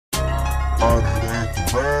underneath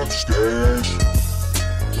the rap stash.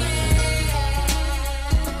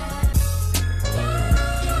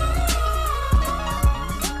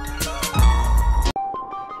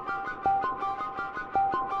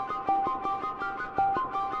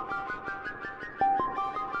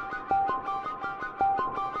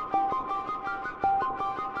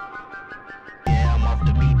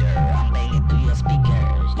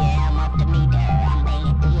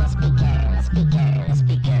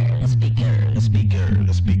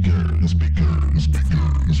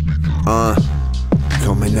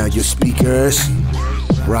 Coming out your speakers.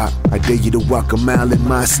 Rock, I dare you to walk a mile in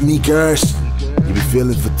my sneakers. You be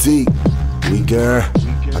feeling fatigued, weaker.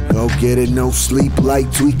 I go get it, no sleep like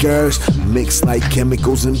tweakers. Mix like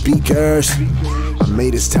chemicals and beakers. I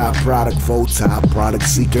made this top product for top product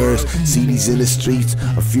seekers. CDs in the streets,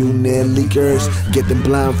 a few near leakers. Get them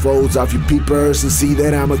blindfolds off your peepers and see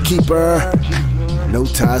that I'm a keeper. No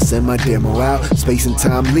ties, send my demo out. Space and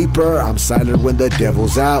time leaper, I'm silent when the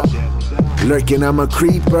devil's out. Lurking, I'm a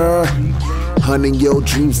creeper. Hunting your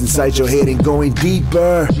dreams inside your head and going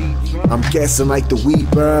deeper. I'm guessing like the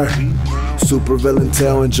weeper. Super villain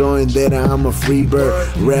tale, enjoying that I'm a free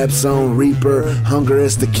bird. Rap song reaper, hunger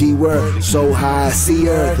is the keyword. So high I see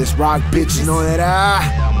her, this rock bitch, you know that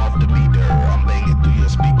I'm off the meter, I'm banging through your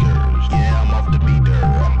speakers. Yeah, I'm off the meter,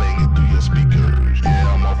 I'm banging through your speakers.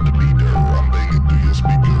 Yeah, I'm off the meter, I'm banging through your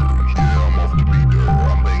speakers. Yeah, I'm off the meter,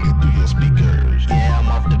 I'm banging through your speakers. Yeah, I'm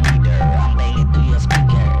off the meter, I'm banging through your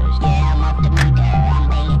speakers. Yeah, I'm off the meter, I'm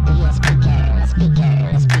banging through your speakers.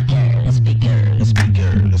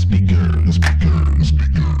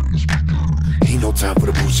 Ain't no time for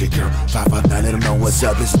the bullshit, girl. 559, let them know what's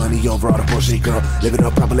up. It's money over all the bullshit, girl. Live it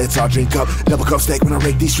up, proper, let's all drink up. Double cup steak when I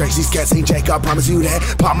rake these tracks. These cats ain't jack up, promise you that.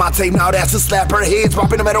 Pop my tape, now that's a slap. Her heads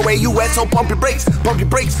popping no matter where you at. So pump your brakes,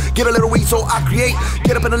 get a little weak so I create.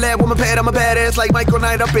 Get up in the lab with my pad, I'm a badass like Michael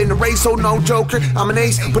Knight up in the race. So no joker, I'm an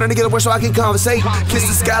ace. Put it together where so I can conversate. Kiss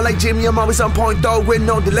the sky like Jimmy, I'm always on point though with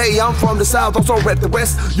no delay. I'm from the south, also rep the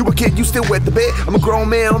west. You a kid, you still wet the bed. I'm a grown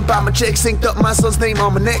man, I'm by my check, synced up my son's name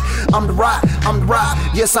on my neck. I'm the rock,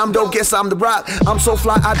 yes I'm dope, guess I'm the rock. I'm so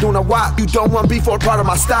fly, I do not walk. You don't want beef or part of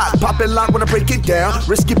my stock. Pop it lock when I break it down.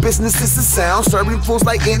 Risky business is the sound. Serving fools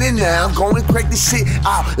like in and out. Going crack this shit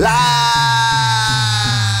out loud.